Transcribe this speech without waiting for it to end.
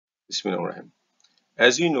Bismillahirrahmanirrahim.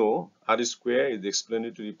 As you know, R square is the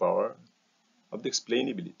explanatory power of the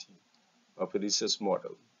explainability of a research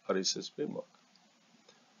model or research framework.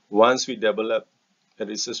 Once we develop a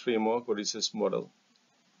research framework or research model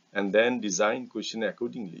and then design questionnaire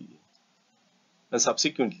accordingly, and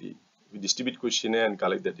subsequently we distribute questionnaire and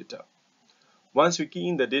collect the data. Once we key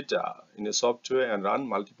in the data in a software and run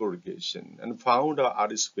multiple regression and found our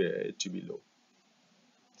R square to be low.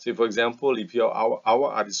 Say, for example, if our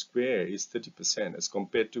R square is 30% as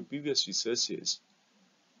compared to previous researches,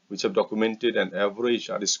 which have documented an average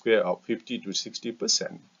R square of 50 to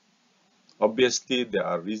 60%, obviously there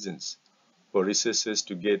are reasons for researchers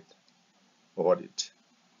to get audit.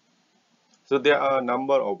 So there are a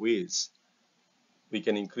number of ways we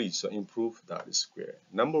can increase or improve the R square.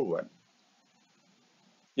 Number one,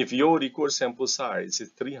 if your record sample size is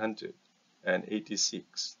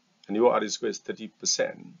 386 and your R square is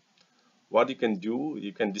 30%, what you can do,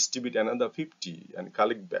 you can distribute another 50 and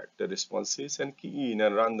collect back the responses and key in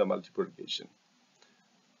and run the multiple regression.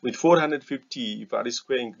 With 450, if R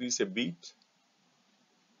square increase a bit,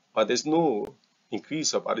 or there's no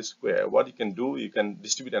increase of R square, what you can do, you can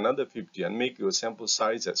distribute another 50 and make your sample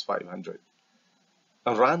size as 500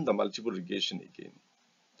 and run the multiple regression again.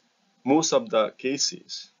 Most of the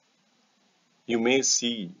cases, you may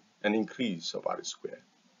see an increase of R square.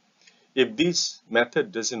 If this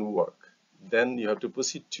method doesn't work, then you have to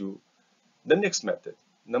proceed to the next method.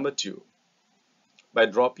 Number two, by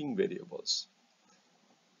dropping variables.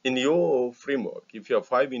 In your framework, if you have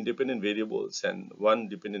 5 independent variables and 1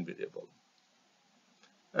 dependent variable,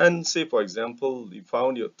 and say, for example, you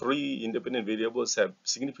found your 3 independent variables have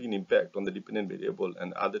significant impact on the dependent variable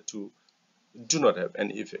and other 2 do not have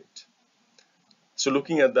any effect. So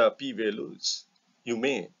looking at the p-values, you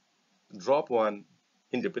may drop one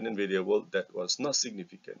independent variable that was not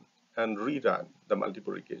significant and rerun the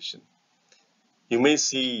multiple regression. You may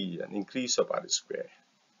see an increase of R square.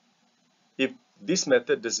 If this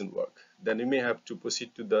method doesn't work, then you may have to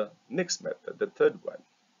proceed to the next method, the third one.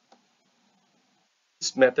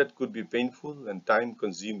 This method could be painful and time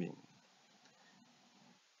consuming.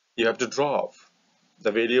 You have to drop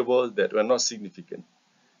the variables that were not significant,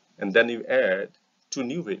 and then you add 2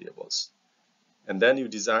 new variables. And then you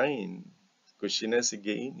design questionnaires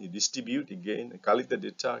again, you distribute again, collect the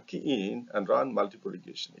data, key in, and run multiple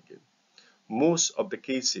regression again. Most of the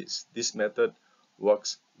cases, this method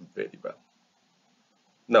works very well.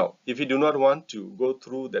 Now, if you do not want to go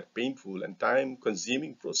through that painful and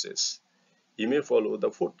time-consuming process, you may follow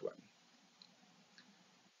the fourth one.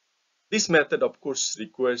 This method, of course,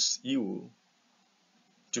 requires you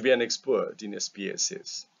to be an expert in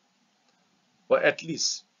SPSS, or at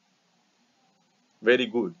least very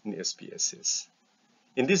good in SPSS.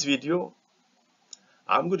 In this video,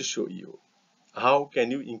 I'm going to show you how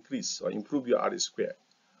can you increase or improve your R square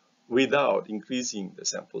without increasing the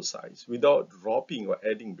sample size, without dropping or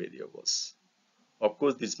adding variables. Of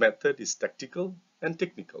course, this method is tactical and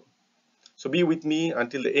technical. So be with me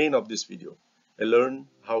until the end of this video and learn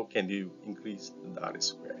how can you increase the R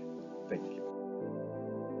square. Thank you.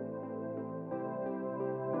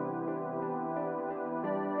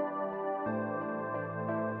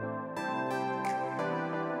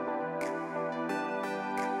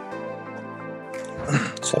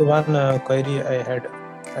 So one query I had,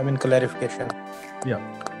 clarification. Yeah.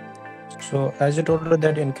 So as you told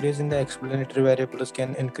that increasing the explanatory variables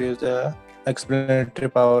can increase the explanatory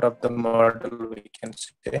power of the model, we can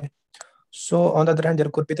say. So on the other hand, there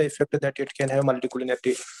could be the effect that it can have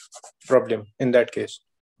multicollinearity problem in that case.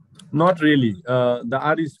 Not really. The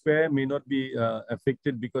R square may not be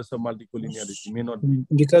affected because of multicollinearity. May not be.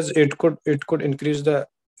 Because it could increase the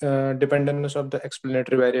dependence of the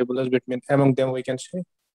explanatory variables among them, we can say.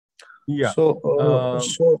 Yeah. So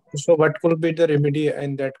what could be the remedy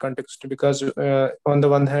in that context? Because on the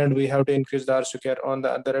one hand, we have to increase the R square. On the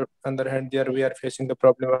other hand, there we are facing the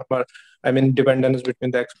problem of, dependence between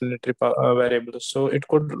the explanatory variables. So it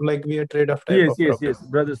could be a trade-off type of problem. Yes,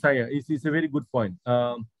 brother Saya. It's a very good point.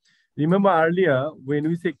 Remember earlier when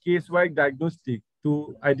we say case-wise diagnostic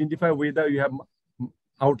to identify whether you have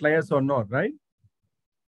outliers or not, right?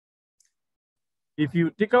 If you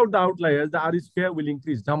take out the outliers, the R square will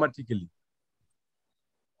increase dramatically.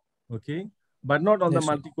 Okay, but not on the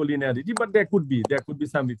multicollinearity, but there could be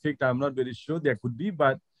some effect. I'm not very sure. There could be,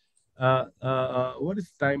 but what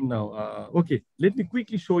is time now? Okay, let me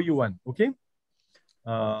quickly show you one. Okay.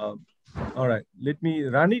 All right, let me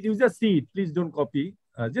run it. You just see it. Please don't copy.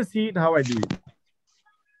 Just see it how I do it.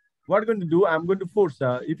 What I'm going to do, I'm going to force.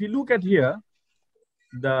 If you look at here,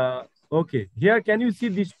 here, can you see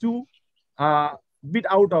these two bit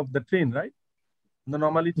out of the train, right? the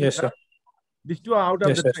normality. Yes, sir. These two are out of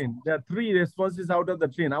Yes, the yes. train. There are 3 responses out of the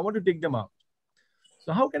train. I want to take them out.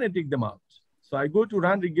 So how can I take them out? So I go to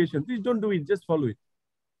run regression. Please don't do it. Just follow it.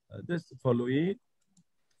 Just follow it.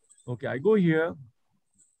 Okay, I go here.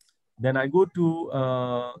 Then I go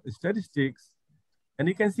to statistics. And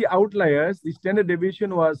you can see outliers. The standard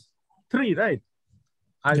deviation was 3, right?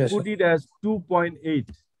 I Yes, put sir. it as 2.8.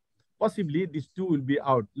 Possibly these 2 will be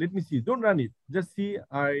out. Let me see. Don't run it. Just see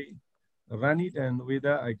I run it and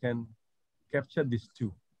whether I can capture these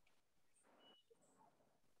 2.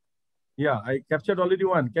 Yeah, I captured already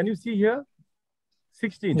 1. Can you see here?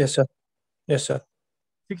 16. Yes, sir. Yes, sir.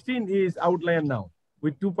 16 is outlier now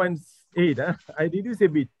with 2.8. I reduce a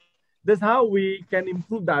bit. That's how we can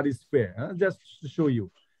improve the R square. Just to show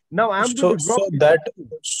you. Now I'm going to drop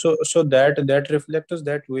that reflects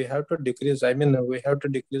that we have to decrease. I mean, we have to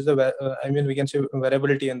decrease the. We can say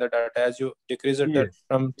variability in the data as you decrease it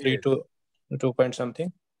from 3 to 2 point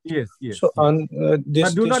something. Yes, yes. So yes. on this,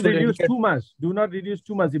 but do not reduce indicate... too much. Do not reduce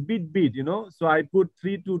too much. A bit, you know. So I put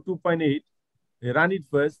 3 to 2.8. Run it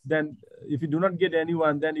first. Then if you do not get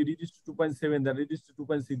anyone, then you reduce to 2.7. Then reduce to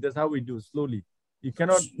 2.6. That's how we do slowly. You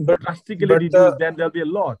cannot drastically reduce. Then there'll be a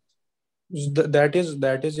lot.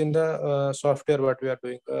 That is in the software what we are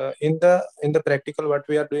doing. In the practical what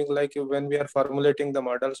we are doing, like when we are formulating the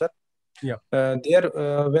model, sir. Yeah.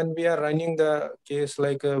 When we are running the case,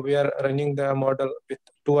 like we are running the model with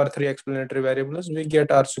 2 or 3 explanatory variables, we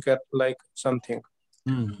get R square like something.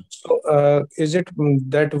 So is it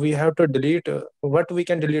that we have to delete what we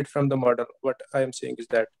can delete from the model? What I am saying is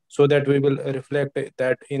that so that we will reflect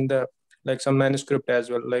that in the like some manuscript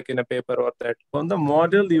as well, like in a paper or that. On the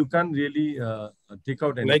model, you can't really take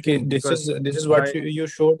out anything. Like this is what you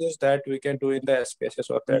showed us that we can do in the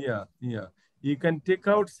SPSS or that. Yeah. You can take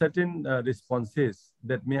out certain responses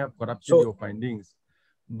that may have corrupted your findings,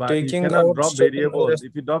 but you cannot drop variables.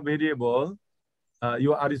 If you drop variable,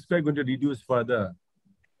 your R square going to reduce further.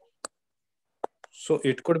 So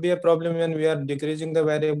it could be a problem when we are decreasing the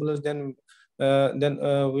variables. Then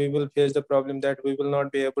we will face the problem that we will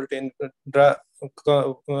not be able to draw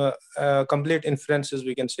complete inferences.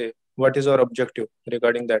 We can say what is our objective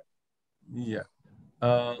regarding that. Yeah.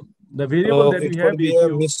 The variable that we have, it could be a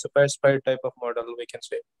misspecified type of model, we can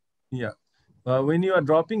say. Yeah. When you are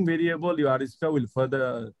dropping variable, your R square will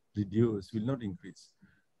further reduce, will not increase.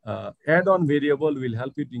 Add-on variable will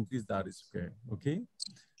help you to increase the R square. Okay.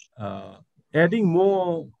 Adding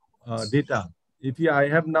more data. If I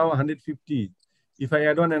have now 150, if I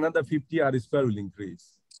add on another 50, R square will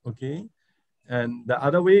increase. Okay. And the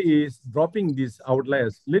other way is dropping these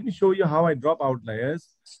outliers. Let me show you how I drop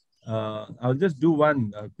outliers. I'll just do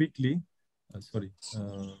one quickly. Sorry.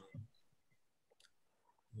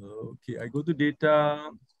 Okay, I go to data.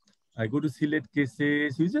 I go to select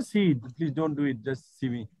cases. You just see it. Please don't do it. Just see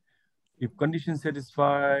me. If condition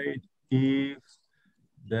satisfied, if,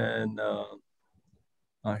 then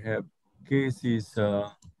I have case is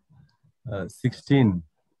 16.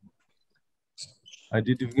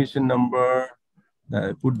 Identification number. Then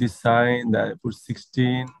I put this sign. Then I put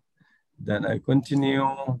 16. Then I continue.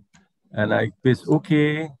 And I press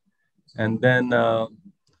OK. And then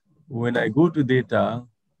when I go to data,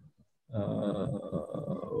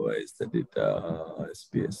 where is the data?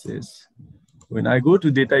 SPSS. When I go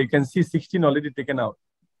to data, you can see 16 already taken out.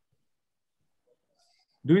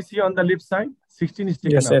 Do you see on the left side? 16 is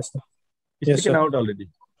taken out. Yes. It's taken out already.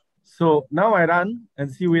 So now I run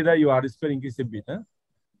and see whether your R square increase a bit.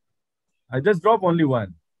 I just drop only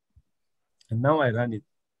 1. And now I run it.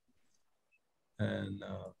 And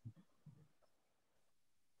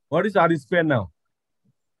what is R square now?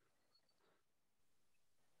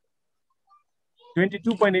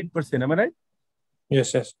 22.8%. Am I right?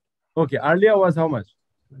 Yes. Okay. Earlier was how much?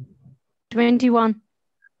 21.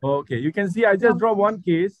 Okay. You can see I just drop 1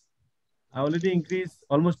 case. I already increased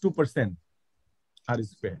almost 2% R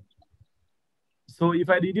square. So if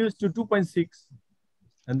I reduce to 2.6,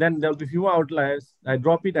 and then there will be fewer outliers, I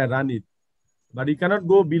drop it, I run it. But you cannot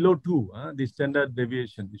go below 2, the standard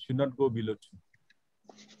deviation. You should not go below 2.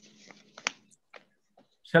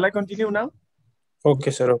 Shall I continue now?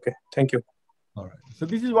 Okay, sir. Okay. Thank you. All right. So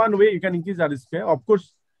this is one way you can increase R square. Of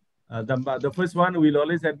course, the first one will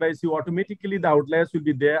always advise you automatically the outliers will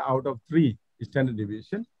be there out of 3 standard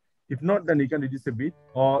deviation. If not, then you can reduce a bit.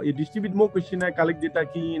 Or you distribute more questionnaire, collect data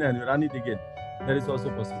key in and run it again. That is also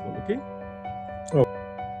possible. Okay.